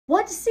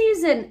What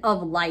season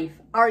of life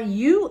are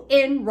you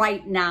in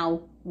right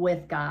now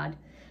with God?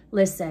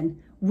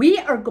 Listen, we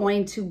are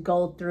going to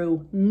go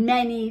through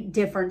many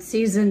different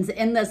seasons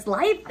in this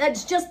life.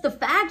 That's just the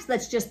facts.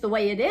 That's just the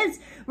way it is.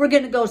 We're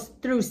going to go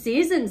through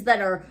seasons that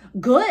are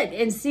good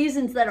and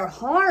seasons that are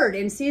hard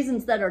and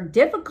seasons that are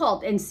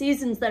difficult and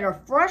seasons that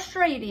are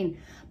frustrating.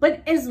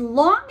 But as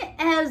long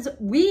as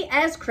we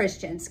as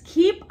Christians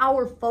keep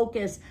our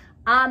focus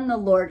on the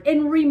Lord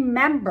and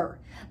remember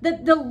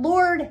that the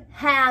Lord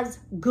has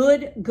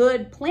good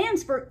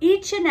plans for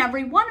each and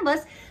every one of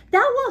us,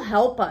 that will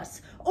help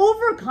us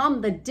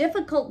overcome the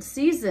difficult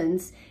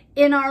seasons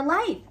in our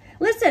life.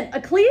 Listen,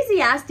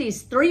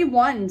 Ecclesiastes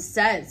 3:1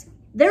 says,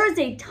 there is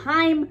a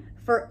time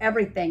for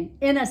everything,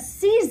 in a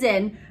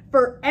season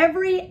for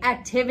every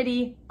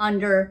activity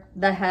under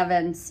the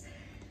heavens.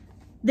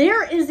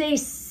 There is a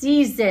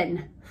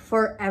season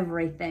for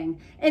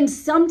everything. And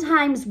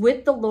sometimes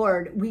with the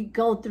Lord, we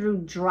go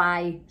through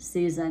dry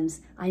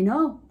seasons. I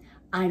know,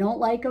 I don't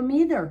like them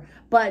either,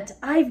 but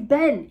I've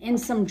been in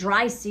some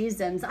dry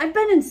seasons. I've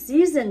been in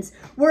seasons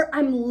where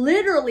I'm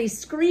literally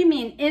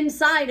screaming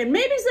inside and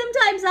maybe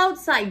sometimes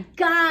outside,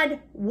 God,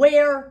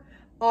 where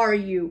are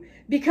you?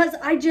 Because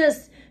I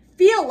just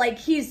feel like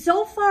he's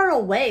so far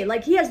away,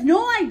 like he has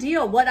no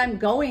idea what I'm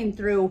going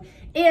through.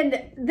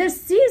 And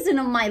this season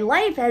of my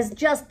life has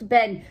just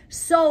been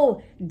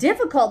so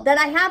difficult that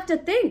I have to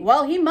think,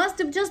 well, he must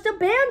have just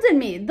abandoned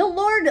me. The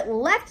Lord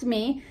left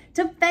me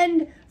to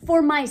fend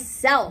for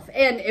myself.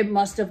 And it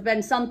must have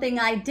been something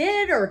I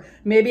did, or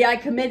maybe I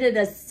committed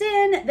a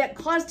sin that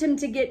caused him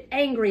to get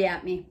angry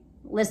at me.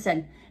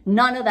 Listen,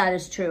 none of that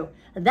is true.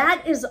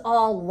 That is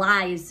all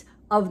lies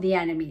of the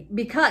enemy,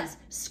 because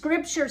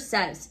scripture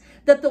says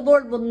that the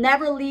Lord will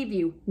never leave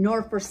you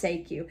nor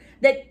forsake you,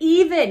 that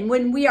even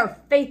when we are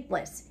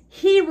faithless,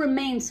 he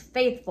remains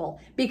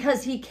faithful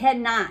because he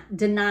cannot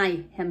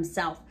deny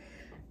himself.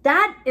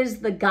 That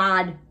is the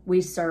God we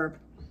serve.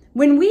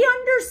 When we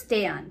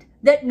understand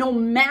that no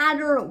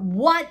matter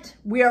what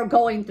we are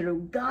going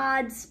through,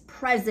 God's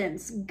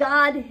presence,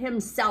 God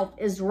himself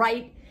is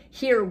right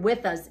here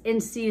with us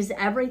and sees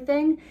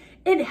everything,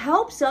 it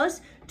helps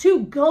us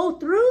to go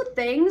through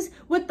things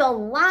with a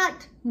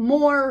lot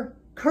more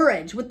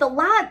courage, with a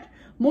lot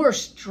more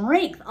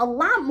strength, a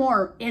lot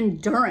more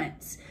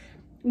endurance.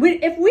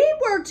 If we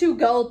were to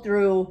go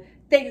through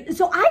things,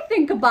 so I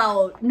think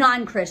about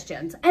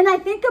non-Christians and I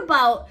think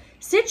about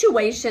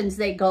situations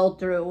they go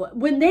through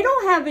when they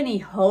don't have any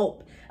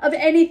hope of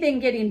anything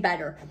getting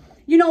better.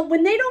 You know,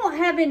 when they don't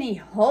have any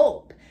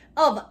hope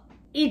of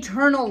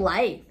eternal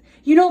life.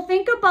 You know,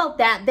 think about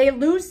that. They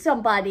lose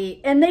somebody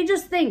and they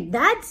just think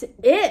that's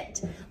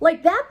it.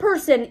 Like that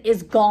person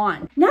is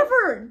gone,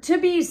 never to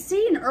be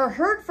seen or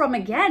heard from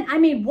again. I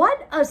mean,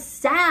 what a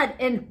sad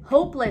and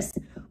hopeless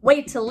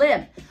way to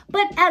live.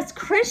 But as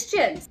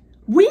Christians,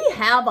 we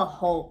have a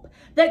hope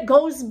that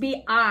goes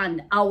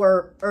beyond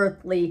our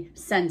earthly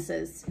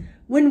senses.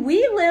 When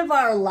we live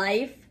our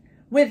life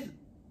with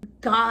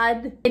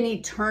God in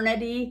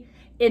eternity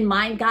in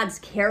mind, God's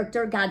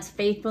character, God's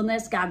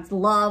faithfulness, God's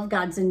love,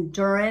 God's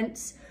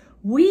endurance,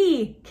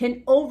 we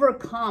can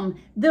overcome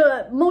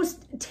the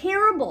most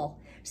terrible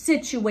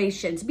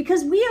situations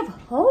because we have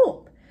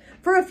hope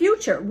for a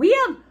future. We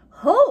have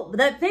hope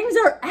that things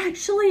are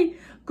actually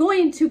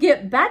going to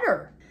get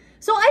better.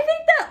 So I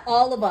think that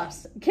all of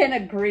us can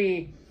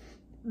agree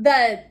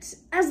that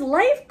as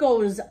life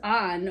goes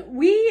on,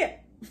 we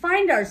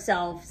find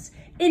ourselves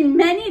in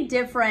many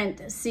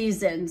different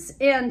seasons.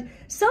 And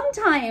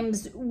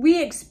sometimes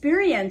we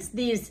experience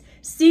these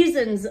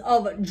seasons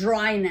of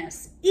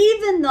dryness,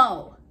 even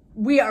though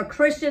we are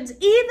Christians,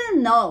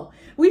 even though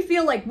we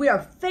feel like we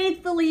are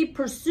faithfully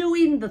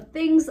pursuing the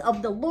things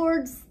of the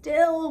Lord,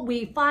 still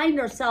we find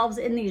ourselves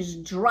in these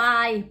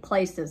dry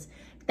places.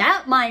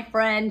 That, my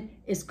friend,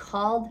 is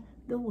called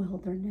the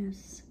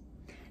wilderness.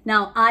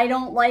 Now, I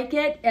don't like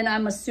it, and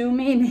I'm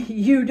assuming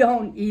you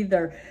don't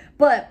either,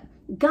 but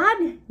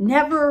God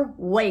never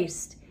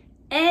wastes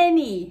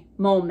any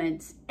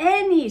moments,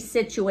 any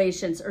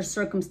situations or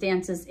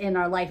circumstances in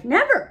our life.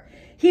 Never.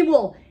 He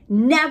will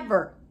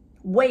never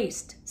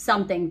waste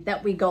something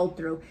that we go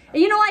through.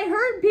 And, you know, I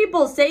heard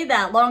people say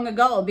that long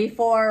ago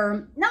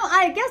before. No,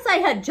 I guess I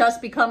had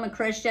just become a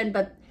Christian,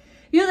 but,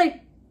 you know,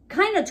 they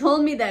kind of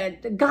told me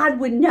that God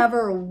would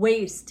never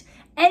waste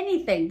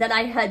anything that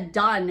I had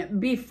done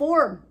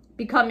before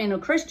becoming a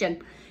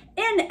Christian.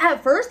 And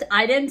at first,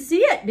 I didn't see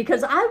it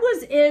because I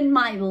was in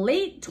my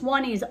late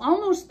 20s,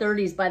 almost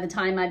 30s by the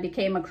time I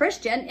became a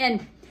Christian.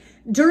 And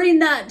during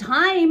that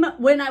time,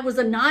 when I was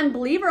a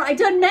non-believer, I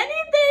did many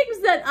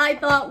things that I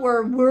thought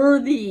were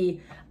worthy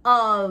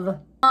of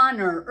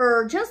honor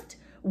or just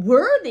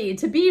worthy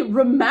to be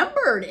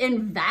remembered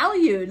and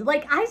valued.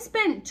 Like I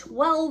spent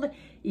 12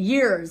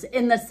 years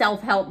in the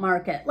self-help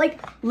market,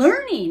 like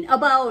learning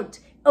about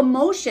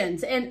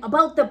emotions and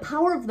about the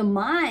power of the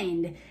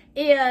mind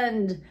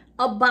and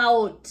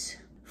about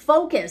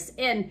focus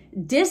and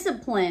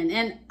discipline.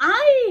 And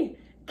I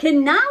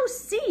can now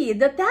see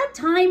that that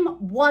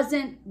time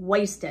wasn't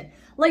wasted.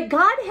 Like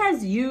God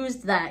has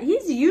used that.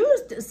 He's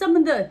used some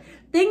of the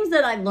things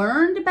that I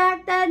learned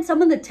back then,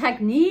 some of the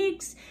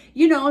techniques,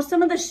 you know,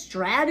 some of the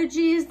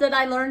strategies that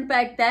I learned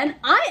back then.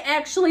 I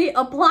actually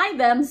apply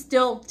them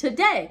still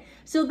today.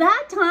 So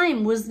that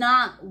time was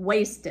not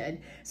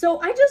wasted. So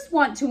I just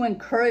want to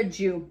encourage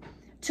you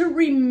to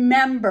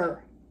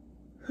remember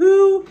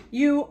who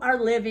you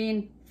are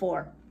living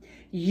for.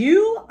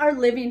 You are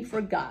living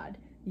for God.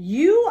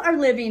 You are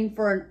living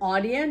for an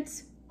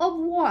audience of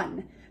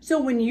one. So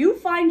when you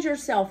find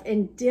yourself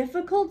in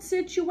difficult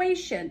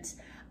situations,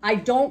 I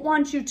don't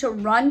want you to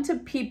run to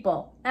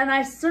people, and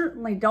I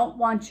certainly don't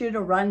want you to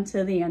run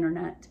to the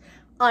internet.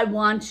 I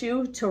want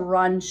you to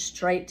run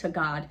straight to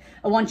God.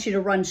 I want you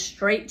to run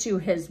straight to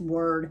His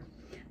Word.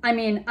 I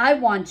mean, I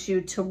want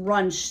you to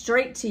run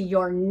straight to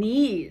your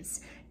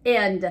knees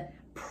and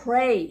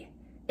pray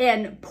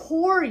and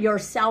pour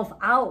yourself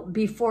out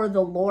before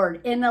the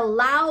Lord and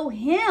allow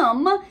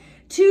Him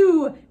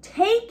to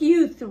take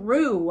you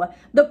through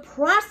the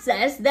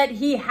process that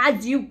He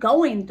has you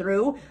going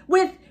through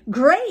with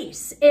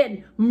grace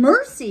and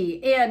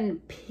mercy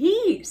and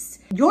peace.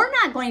 You're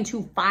not going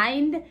to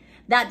find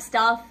that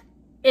stuff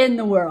in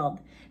the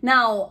world.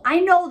 Now, I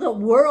know the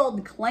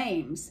world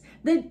claims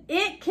that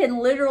it can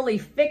literally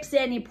fix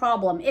any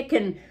problem.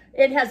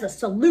 It has a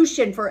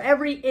solution for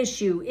every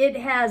issue. It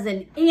has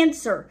an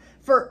answer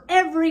for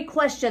every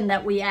question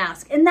that we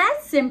ask. And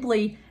that's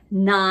simply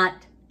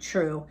not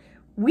true.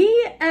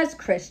 We as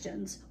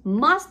Christians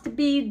must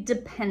be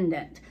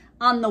dependent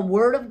on the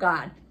Word of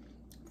God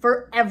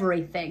for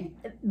everything.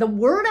 The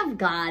Word of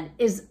God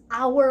is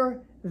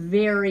our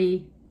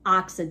very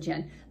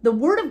oxygen. The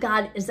Word of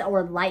God is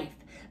our life.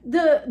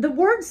 The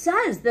Word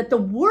says that the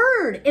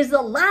Word is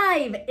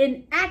alive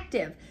and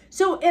active.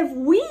 So if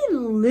we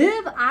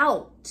live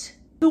out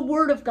the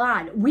Word of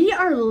God, we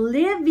are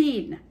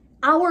living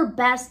our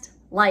best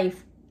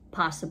life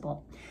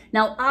possible.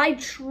 Now, I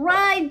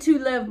tried to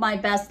live my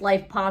best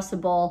life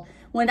possible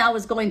when I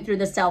was going through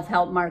the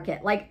self-help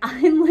market. Like,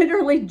 I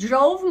literally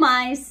drove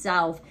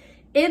myself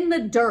in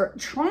the dirt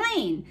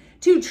trying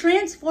to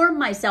transform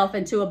myself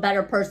into a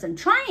better person,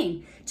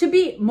 trying to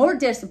be more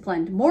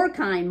disciplined, more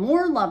kind,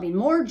 more loving,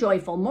 more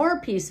joyful, more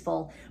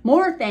peaceful,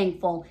 more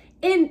thankful.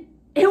 And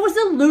it was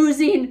a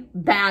losing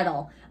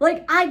battle.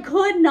 Like, I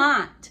could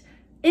not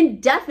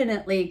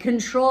indefinitely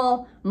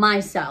control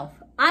myself.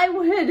 I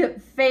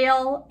would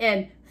fail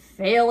and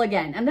fail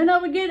again. And then I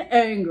would get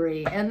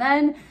angry. And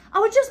then I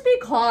would just be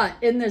caught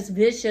in this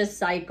vicious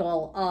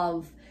cycle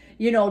of,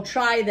 you know,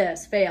 try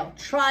this, fail,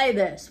 try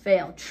this,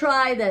 fail,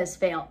 try this,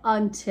 fail,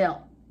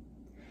 until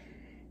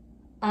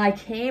I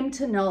came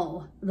to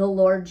know the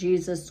Lord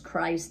Jesus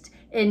Christ,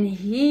 and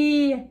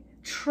He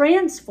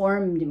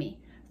transformed me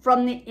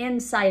from the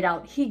inside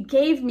out. He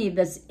gave me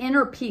this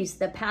inner peace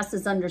that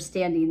passes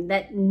understanding,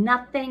 that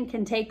nothing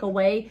can take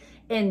away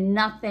and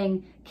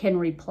nothing can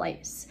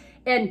replace.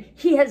 And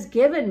He has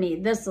given me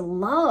this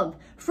love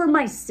for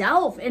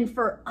myself and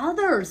for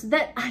others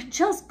that I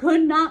just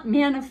could not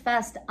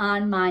manifest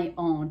on my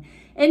own.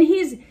 And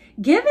He's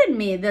given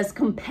me this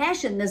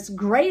compassion, this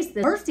grace,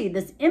 this mercy,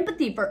 this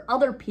empathy for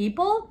other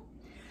people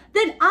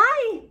that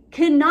I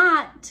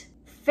cannot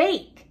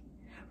fake,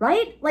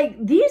 right?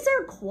 Like, these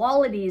are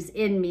qualities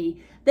in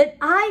me that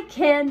I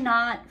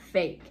cannot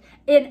fake.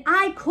 And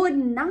I could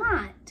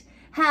not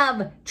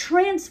have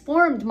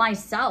transformed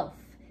myself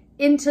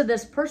into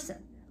this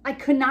person. I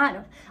could not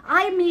have.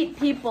 I meet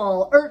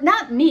people, or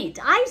not meet,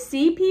 I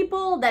see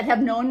people that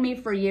have known me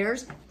for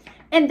years,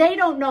 and they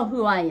don't know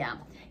who I am.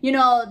 You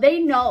know, they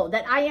know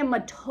that I am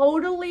a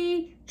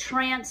totally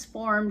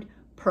transformed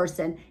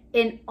person,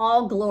 and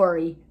all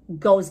glory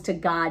goes to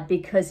God,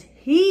 because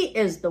He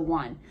is the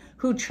one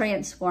who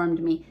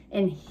transformed me,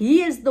 and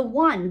He is the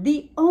one,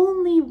 the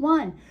only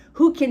one,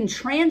 who can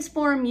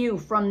transform you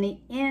from the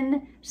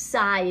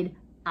inside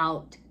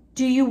out.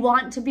 Do you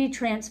want to be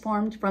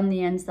transformed from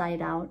the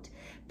inside out?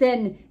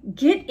 Then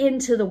get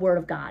into the Word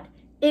of God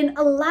and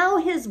allow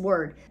His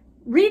Word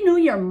renew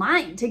your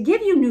mind to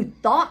give you new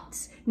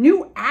thoughts,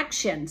 new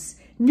actions,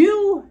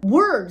 new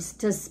words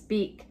to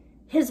speak.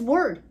 His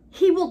Word,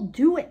 He will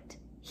do it.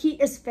 He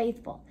is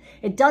faithful.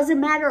 It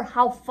doesn't matter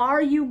how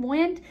far you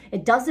went.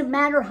 It doesn't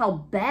matter how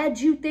bad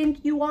you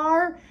think you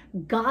are.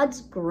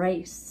 God's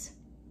grace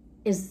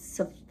is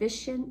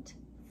sufficient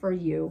for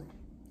you.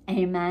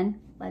 Amen.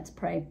 Let's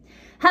pray.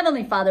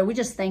 Heavenly Father, we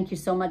just thank you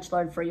so much,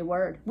 Lord, for your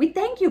word. We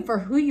thank you for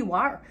who you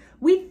are.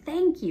 We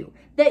thank you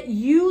that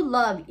you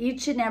love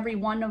each and every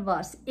one of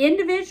us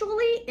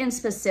individually and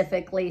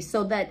specifically,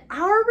 so that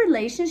our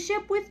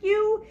relationship with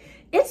you,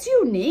 it's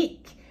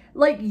unique.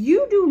 Like,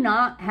 you do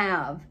not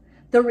have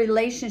the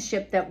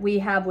relationship that we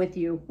have with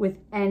you with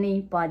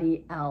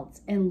anybody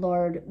else. And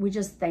Lord, we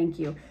just thank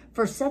you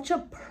for such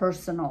a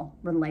personal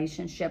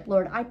relationship.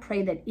 Lord, I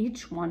pray that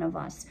each one of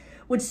us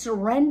would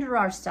surrender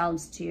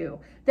ourselves to you,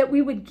 that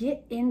we would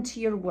get into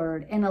your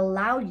word and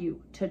allow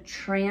you to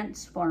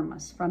transform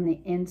us from the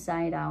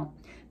inside out.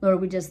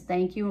 Lord, we just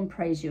thank you and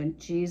praise you in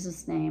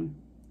Jesus' name.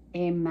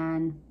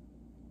 Amen.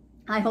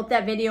 I hope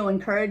that video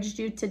encouraged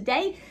you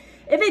today.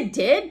 If it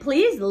did,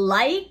 please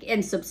like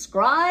and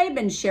subscribe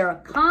and share a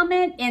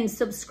comment and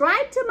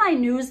subscribe to my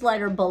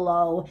newsletter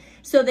below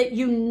so that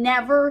you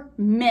never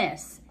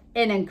miss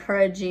an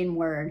encouraging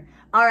word.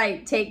 All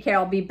right, take care.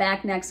 I'll be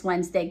back next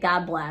Wednesday.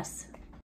 God bless.